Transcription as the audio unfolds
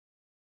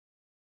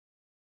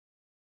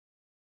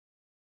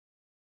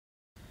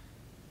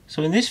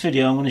So in this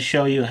video I'm going to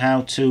show you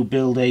how to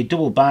build a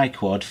double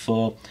biquad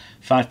for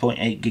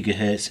 5.8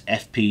 GHz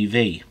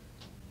FPV.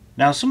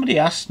 Now somebody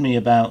asked me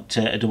about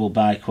a double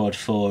biquad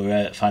for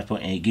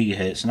 5.8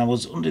 GHz and I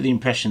was under the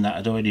impression that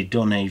I'd already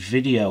done a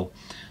video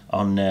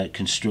on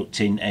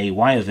constructing a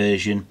wire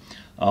version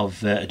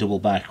of a double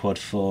biquad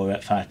for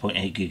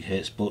 5.8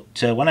 GHz,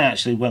 but when I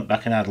actually went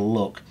back and had a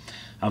look,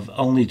 I've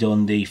only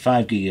done the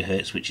 5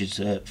 GHz, which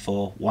is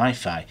for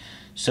Wi-Fi.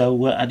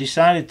 So I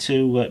decided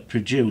to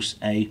produce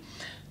a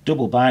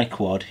double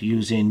biquad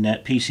using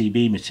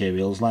PCB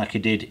materials like I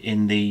did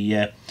in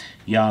the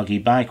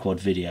Yagi biquad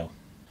video.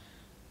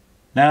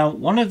 Now,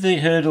 one of the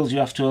hurdles you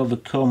have to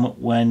overcome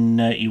when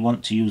you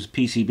want to use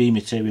PCB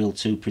material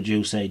to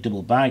produce a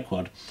double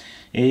biquad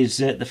is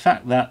the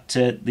fact that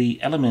the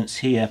elements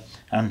here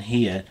and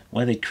here,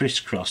 where they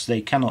crisscross,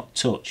 they cannot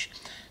touch.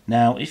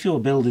 Now, if you were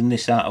building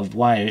this out of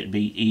wire, it'd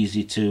be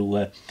easy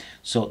to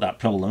sort that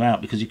problem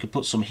out, because you could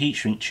put some heat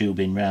shrink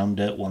tubing round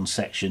one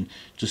section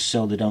just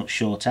so they don't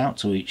short out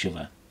to each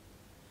other.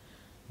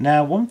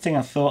 Now, one thing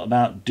I thought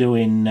about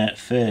doing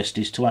first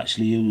is to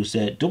actually use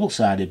a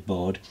double-sided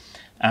board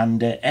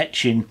and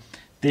etching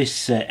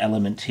this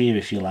element here,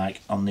 if you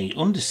like, on the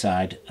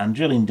underside and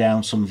drilling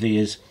down some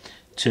vias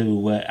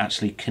to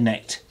actually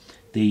connect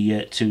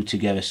the two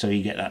together so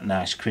you get that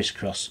nice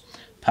crisscross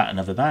pattern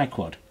of a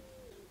biquad.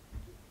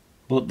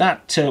 But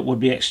that would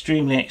be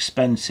extremely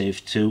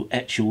expensive to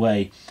etch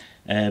away,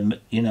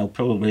 you know,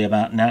 probably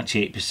about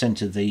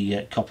 98% of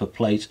the copper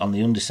plate on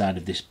the underside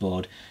of this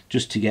board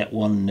just to get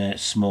one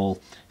small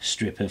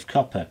strip of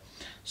copper.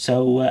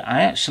 So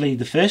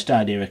the first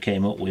idea I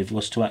came up with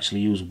was to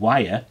actually use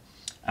wire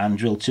and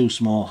drill two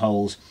small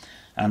holes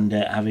and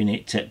having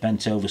it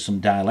bent over some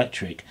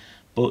dielectric.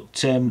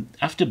 But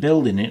after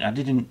building it, I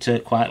didn't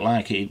quite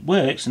like it. It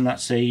works, and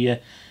that's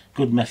a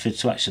good method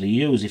to actually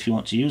use if you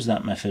want to use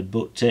that method,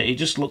 but it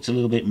just looked a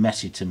little bit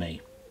messy to me.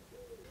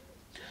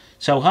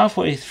 So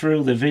halfway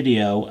through the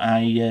video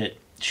I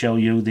show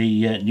you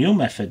the new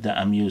method that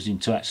I'm using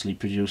to actually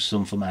produce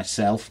some for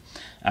myself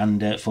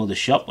and for the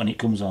shop when it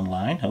comes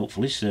online,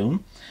 hopefully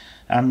soon.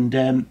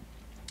 And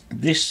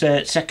this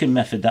second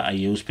method that I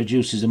use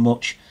produces a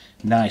much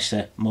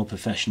nicer, more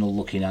professional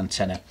looking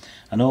antenna,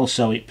 and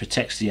also it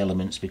protects the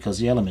elements because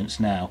the elements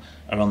now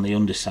are on the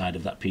underside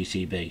of that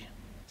PCB.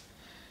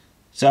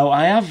 So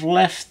I have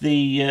left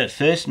the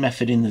first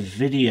method in the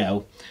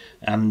video,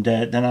 and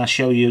then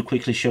I'll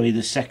quickly show you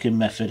the second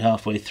method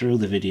halfway through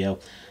the video,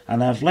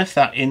 and I've left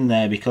that in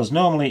there because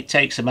normally it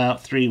takes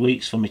about 3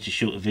 weeks for me to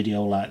shoot a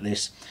video like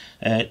this,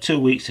 2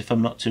 weeks if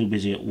I'm not too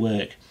busy at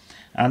work.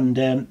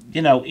 And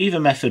you know, either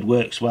method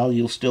works well.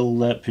 You'll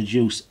still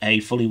produce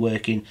a fully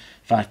working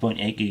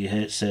 5.8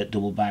 GHz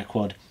double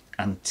biquad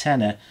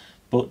antenna,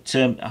 but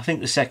I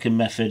think the second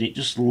method, it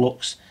just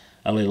looks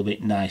a little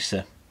bit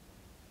nicer.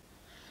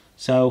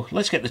 So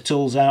let's get the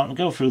tools out and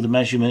go through the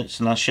measurements,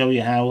 and I'll show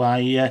you how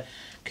I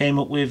came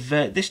up with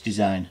this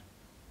design.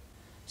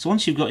 So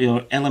once you've got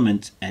your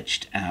element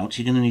etched out,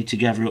 you're going to need to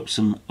gather up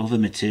some other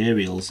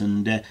materials,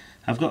 and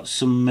I've got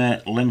some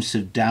lengths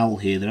of dowel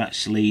here. They're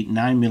actually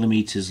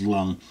 9mm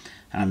long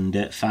and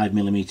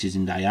 5mm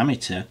in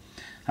diameter.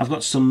 I've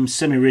got some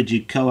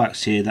semi-rigid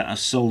coax here that I've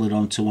soldered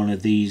onto one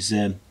of these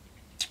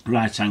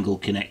right angle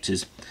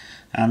connectors,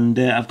 and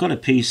I've got a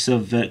piece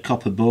of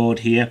copper board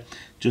here,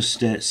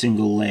 just a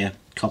single layer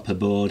copper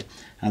board,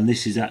 and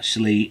this is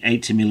actually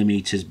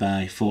 80mm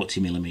by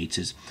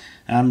 40mm,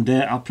 and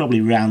I'll probably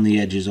round the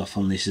edges off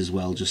on this as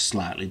well, just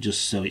slightly,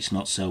 just so it's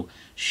not so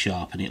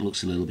sharp and it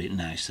looks a little bit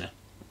nicer.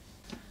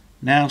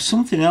 Now,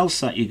 something else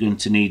that you're going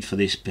to need for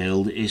this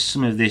build is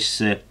some of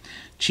this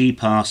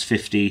cheap arse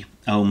 50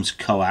 ohms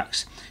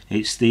coax.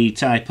 It's the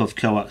type of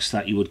coax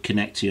that you would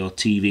connect to your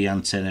TV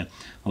antenna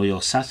or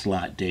your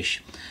satellite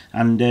dish,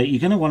 and you're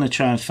going to want to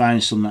try and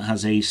find some that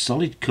has a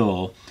solid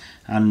core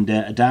and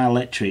a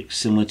dielectric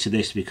similar to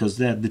this, because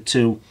they're the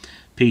two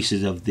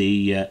pieces of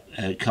the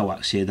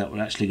coax here that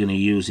we're actually going to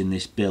use in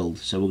this build.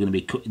 So we're going to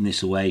be cutting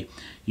this away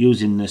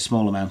using a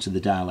small amount of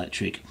the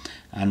dielectric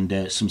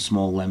and some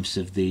small lengths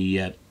of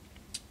the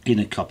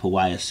inner copper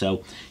wire.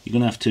 So you're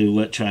going to have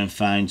to try and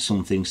find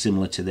something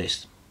similar to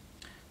this.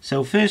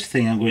 So first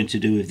thing I'm going to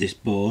do with this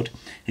board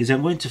is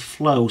I'm going to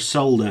flow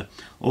solder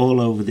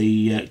all over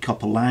the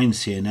copper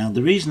lines here. Now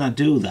the reason I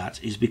do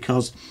that is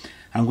because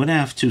I'm going to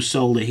have to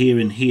solder here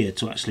and here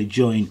to actually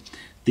join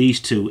these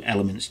two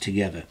elements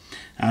together,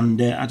 and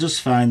I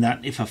just find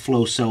that if I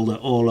flow solder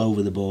all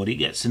over the board, it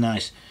gets a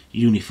nice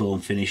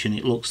uniform finish and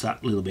it looks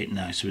that little bit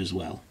nicer as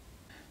well.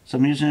 So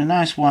I'm using a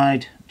nice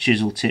wide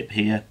chisel tip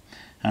here,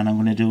 and I'm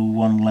going to do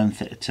one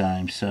length at a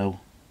time.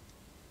 So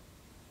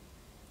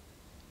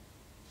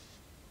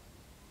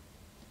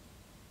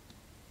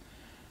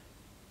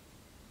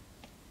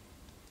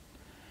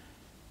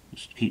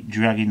just keep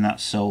dragging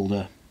that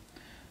solder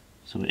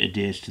so it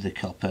adheres to the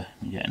copper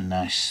and get a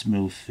nice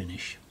smooth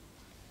finish.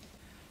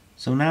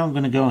 So now I'm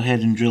going to go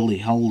ahead and drill the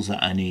holes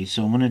that I need.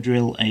 So I'm going to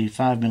drill a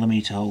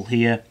 5mm hole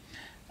here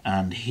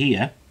and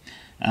here,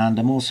 and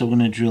I'm also going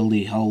to drill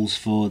the holes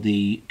for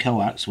the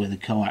coax where the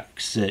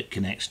coax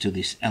connects to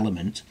this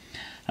element,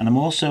 and I'm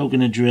also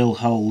going to drill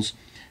holes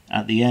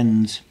at the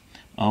ends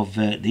of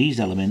these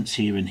elements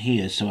here and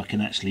here so I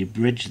can actually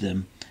bridge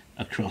them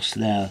across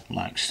there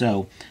like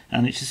so,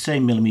 and it's the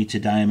same millimeter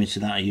diameter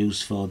that I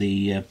use for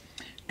the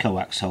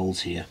coax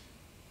holes here.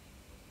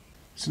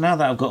 So now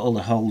that I've got all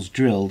the holes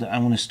drilled,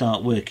 I'm going to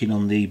start working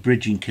on the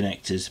bridging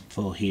connectors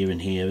for here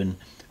and here and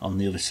on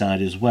the other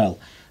side as well.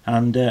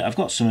 And I've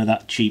got some of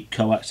that cheap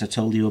coax I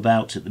told you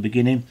about at the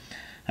beginning,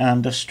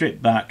 and I've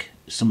stripped back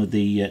some of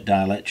the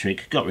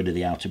dielectric, got rid of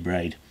the outer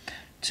braid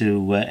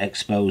to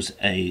expose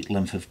a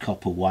length of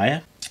copper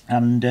wire,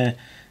 and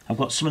I've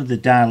got some of the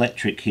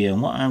dielectric here,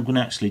 and what I'm going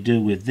to actually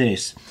do with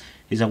this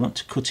is I want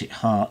to cut it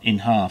in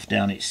half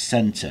down its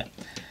centre,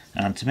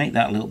 and to make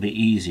that a little bit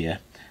easier,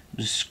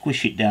 just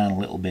squish it down a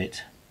little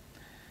bit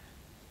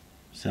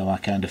so I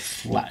kind of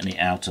flatten it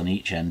out on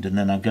each end, and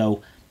then I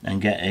go and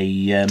get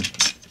a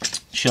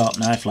sharp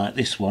knife like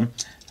this one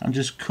and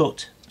just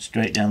cut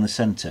straight down the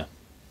centre.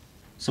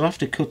 So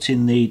after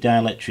cutting the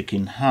dielectric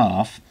in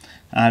half,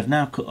 I've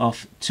now cut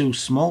off two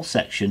small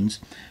sections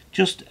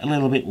just a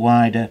little bit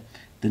wider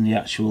than the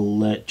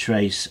actual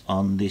trace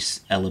on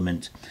this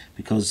element,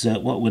 because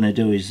what we're going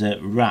to do is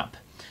wrap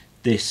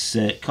this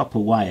copper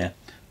wire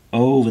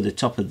over the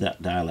top of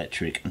that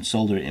dielectric and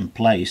solder it in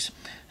place,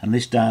 and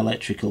this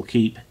dielectric will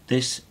keep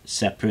this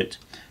separate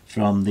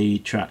from the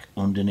track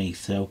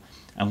underneath. So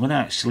I'm going to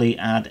actually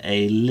add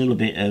a little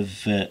bit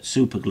of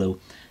super glue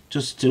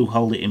just to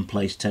hold it in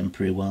place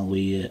temporarily while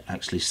we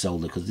actually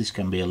solder, because this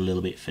can be a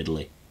little bit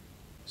fiddly.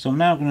 So I'm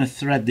now going to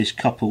thread this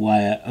copper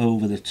wire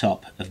over the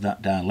top of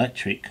that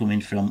dielectric coming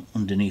from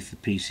underneath the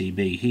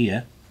PCB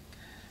here,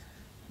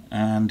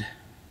 and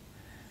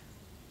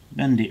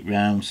bend it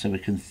round so we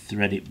can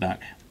thread it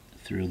back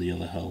through the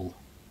other hole.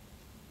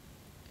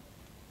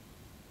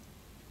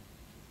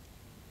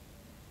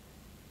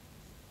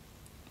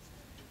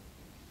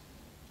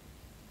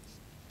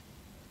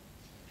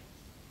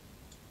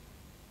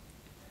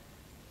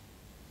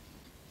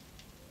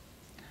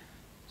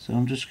 So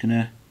I'm just going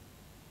to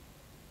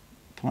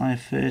apply a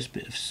first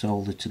bit of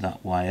solder to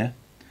that wire,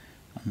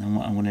 and then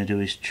what I'm going to do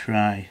is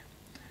try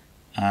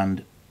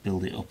and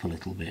build it up a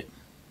little bit.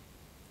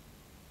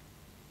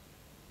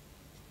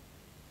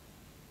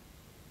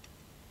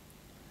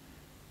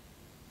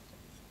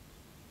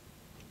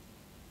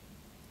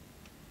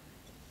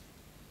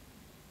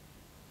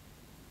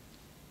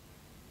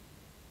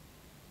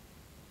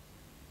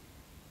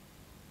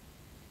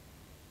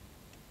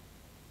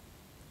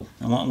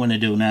 And what I'm going to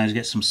do now is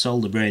get some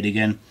solder braid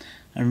again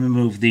and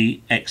remove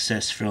the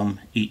excess from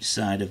each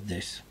side of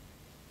this.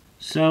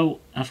 So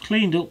I've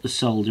cleaned up the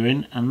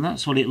soldering, and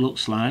that's what it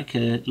looks like,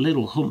 a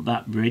little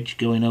humpback bridge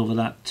going over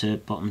that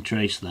bottom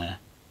trace there.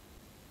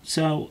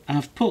 So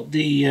I've put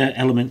the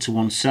element to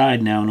one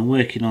side now, and I'm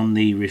working on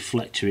the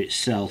reflector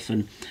itself,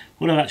 and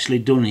what I've actually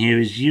done here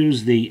is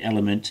use the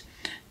element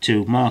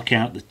to mark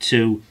out the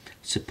two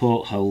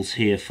support holes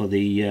here for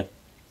the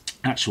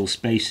actual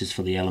spaces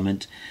for the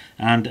element,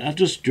 and I've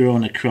just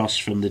drawn across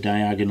from the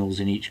diagonals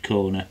in each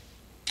corner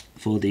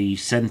for the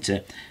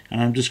centre,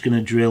 and I'm just going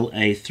to drill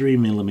a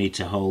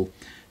 3mm hole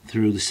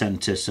through the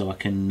centre so I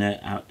can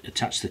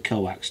attach the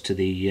coax to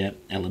the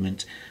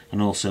element, and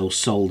also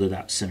solder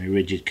that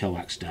semi-rigid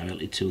coax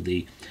directly to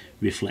the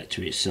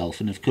reflector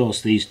itself. And of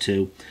course these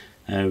two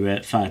are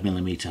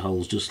 5mm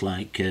holes, just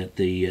like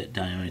the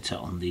diameter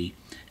on the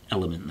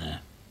element there.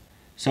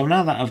 So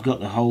now that I've got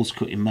the holes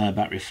cut in my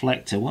back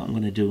reflector, what I'm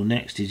going to do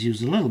next is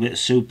use a little bit of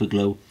super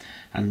glue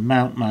and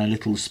mount my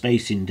little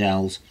spacing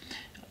dowels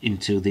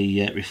into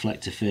the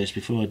reflector first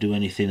before I do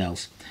anything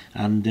else.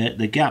 And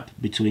the gap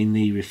between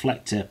the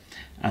reflector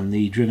and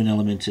the driven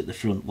element at the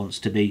front wants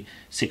to be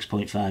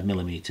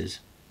 6.5mm.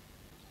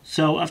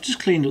 So I've just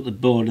cleaned up the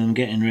board and I'm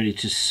getting ready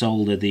to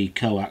solder the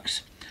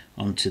coax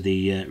onto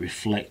the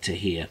reflector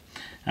here,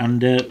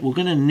 and we're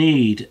going to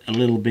need a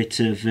little bit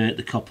of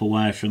the copper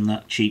wire from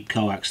that cheap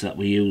coax that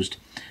we used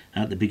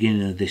at the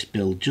beginning of this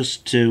build,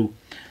 just to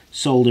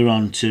solder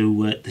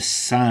onto the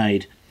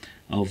side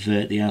of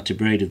the outer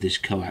braid of this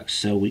coax,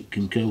 so we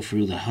can go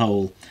through the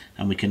hole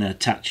and we can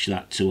attach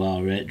that to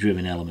our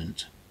driven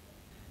element.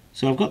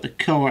 So I've got the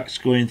coax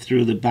going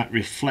through the back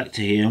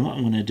reflector here, and what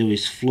I'm going to do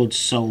is flood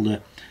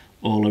solder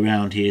all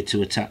around here to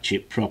attach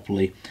it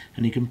properly,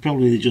 and you can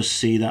probably just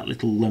see that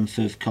little length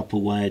of copper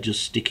wire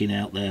just sticking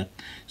out there.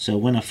 So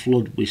when I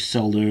flood with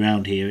solder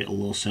around here,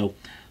 it'll also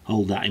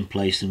hold that in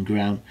place and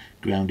ground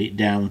it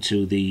down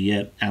to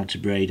the outer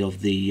braid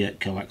of the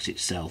coax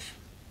itself.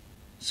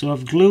 So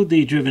I've glued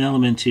the driven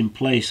element in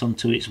place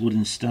onto its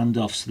wooden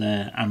standoffs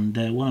there, and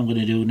what I'm going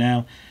to do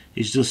now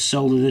is just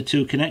solder the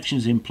two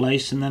connections in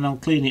place, and then I'll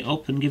clean it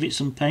up and give it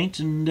some paint,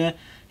 and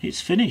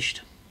it's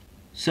finished.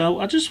 So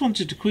I just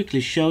wanted to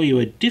quickly show you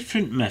a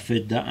different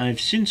method that I've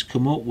since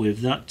come up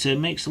with that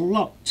makes a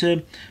lot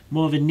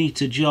more of a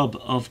neater job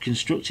of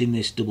constructing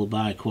this double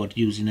biquad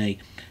using a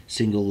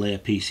single layer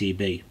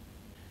PCB.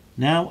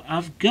 Now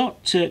I've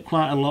got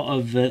quite a lot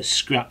of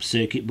scrap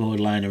circuit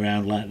board lying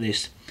around like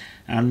this,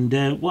 And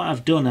what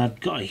I've done, I've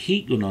got a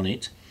heat gun on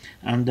it,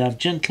 and I've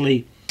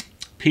gently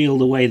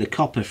peeled away the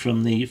copper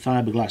from the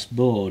fiberglass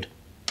board.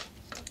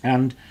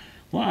 And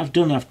what I've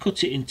done, I've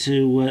cut it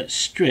into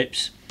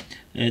strips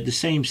the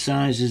same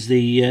size as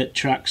the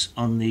tracks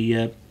on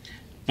the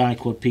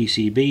biquad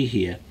PCB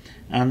here,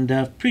 and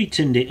I've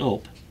pre-tinned it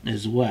up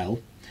as well.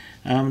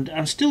 And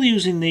I'm still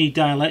using the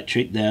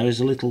dielectric there as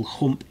a little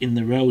hump in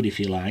the road, if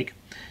you like.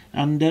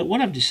 And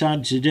what I've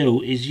decided to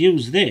do is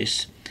use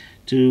this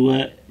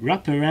to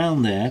wrap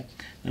around there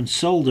and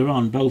solder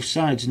on both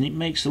sides, and it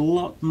makes a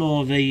lot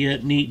more of a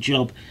neat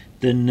job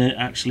than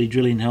actually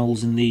drilling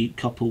holes in the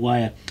copper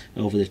wire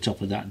over the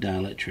top of that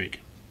dielectric.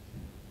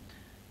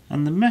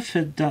 And the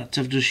method that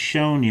I've just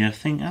shown you, I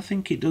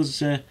think it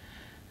does a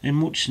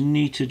much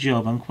neater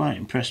job. I'm quite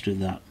impressed with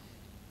that.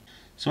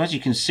 So as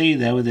you can see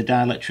there, with the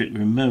dielectric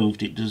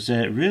removed, it does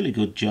a really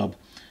good job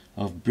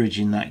of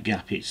bridging that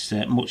gap. It's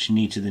much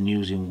neater than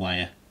using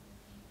wire.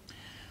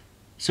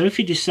 So if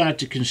you decide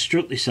to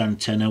construct this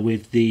antenna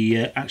with the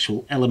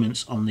actual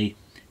elements on the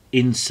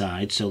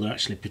inside, so they're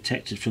actually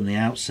protected from the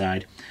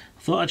outside,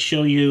 I thought I'd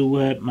show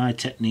you my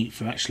technique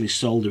for actually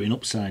soldering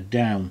upside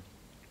down.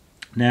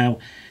 Now,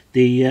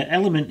 the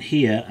element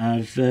here,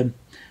 I've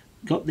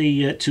got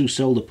the two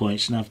solder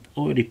points, and I've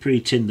already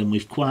pre-tinned them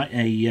with quite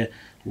a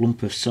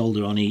lump of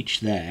solder on each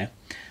there.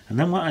 And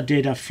then what I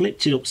did, I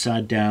flipped it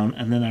upside down,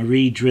 and then I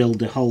re-drilled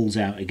the holes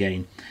out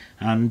again.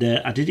 And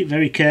I did it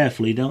very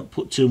carefully. Don't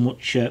put too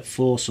much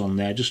force on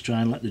there, just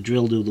try and let the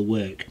drill do the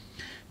work,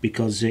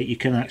 because you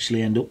can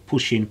actually end up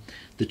pushing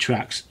the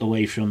tracks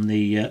away from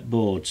the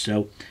board.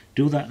 So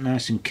do that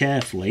nice and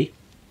carefully.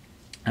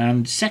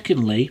 And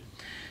secondly,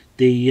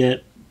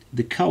 the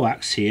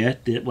coax here,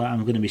 what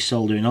I'm going to be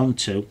soldering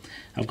onto,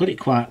 I've got it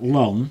quite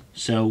long,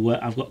 so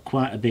I've got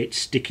quite a bit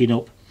sticking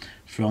up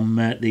from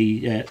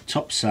the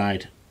top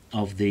side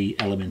of the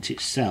element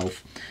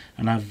itself,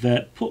 and I've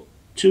put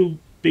two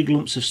big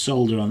lumps of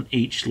solder on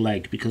each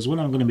leg, because what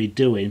I'm going to be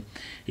doing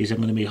is I'm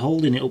going to be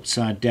holding it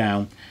upside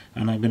down,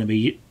 and I'm going to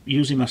be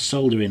using my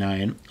soldering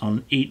iron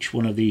on each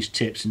one of these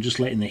tips and just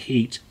letting the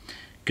heat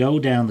go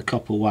down the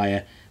copper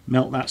wire,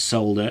 melt that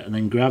solder, and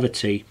then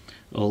gravity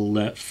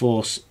will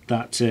force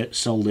that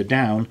solder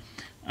down,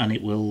 and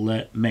it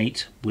will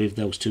mate with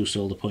those two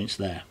solder points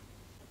there.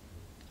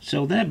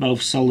 So they're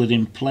both soldered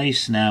in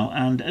place now,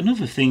 and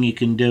another thing you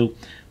can do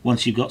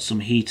once you've got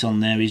some heat on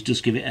there is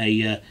just give it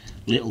a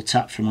little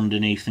tap from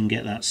underneath and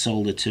get that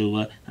solder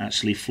to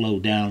actually flow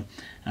down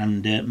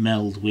and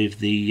meld with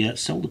the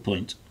solder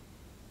point.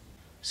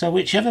 So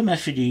whichever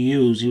method you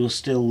use, you will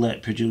still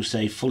produce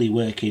a fully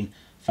working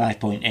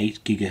 5.8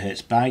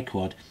 GHz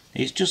biquad.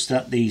 It's just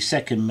that the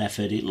second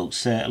method, it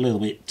looks a little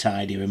bit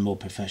tidier and more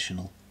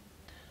professional.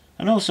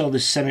 And also the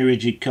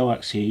semi-rigid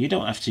coax here, you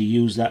don't have to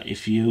use that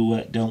if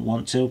you don't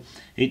want to.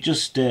 It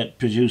just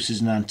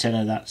produces an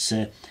antenna that's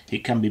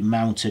it can be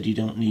mounted. You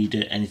don't need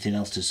anything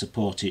else to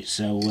support it,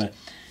 so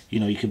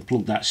you know, you can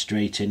plug that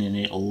straight in and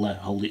it'll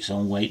hold its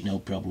own weight, no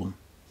problem.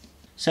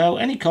 So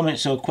any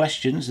comments or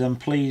questions, then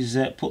please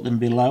put them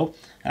below.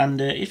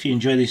 And if you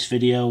enjoy this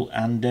video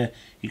and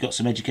you got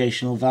some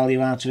educational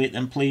value out of it,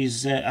 then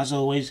please, as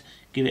always,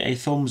 give it a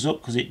thumbs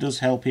up, because it does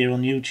help here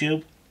on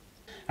YouTube.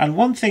 And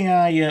one thing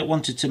I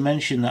wanted to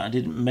mention that I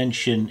didn't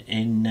mention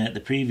in the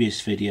previous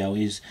video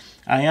is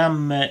I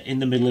am in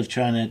the middle of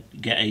trying to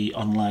get an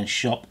online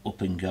shop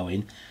up and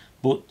going,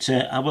 but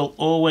I will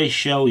always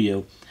show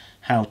you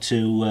how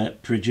to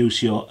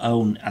produce your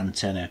own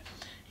antenna.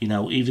 You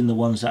know, even the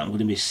ones that I'm going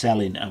to be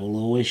selling, I will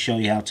always show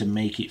you how to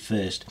make it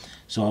first.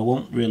 So I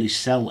won't really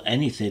sell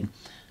anything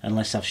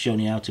unless I've shown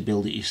you how to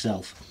build it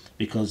yourself,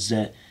 because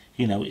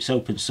you know, it's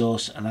open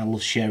source and I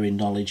love sharing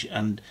knowledge,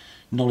 and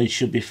knowledge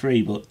should be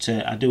free, but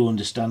I do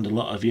understand a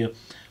lot of you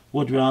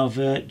would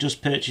rather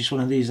just purchase one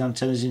of these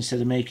antennas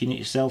instead of making it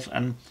yourself,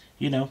 and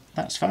you know,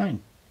 that's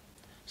fine.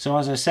 So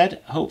as I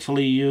said,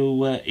 hopefully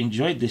you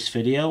enjoyed this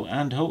video,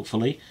 and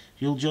hopefully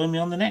you'll join me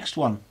on the next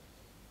one.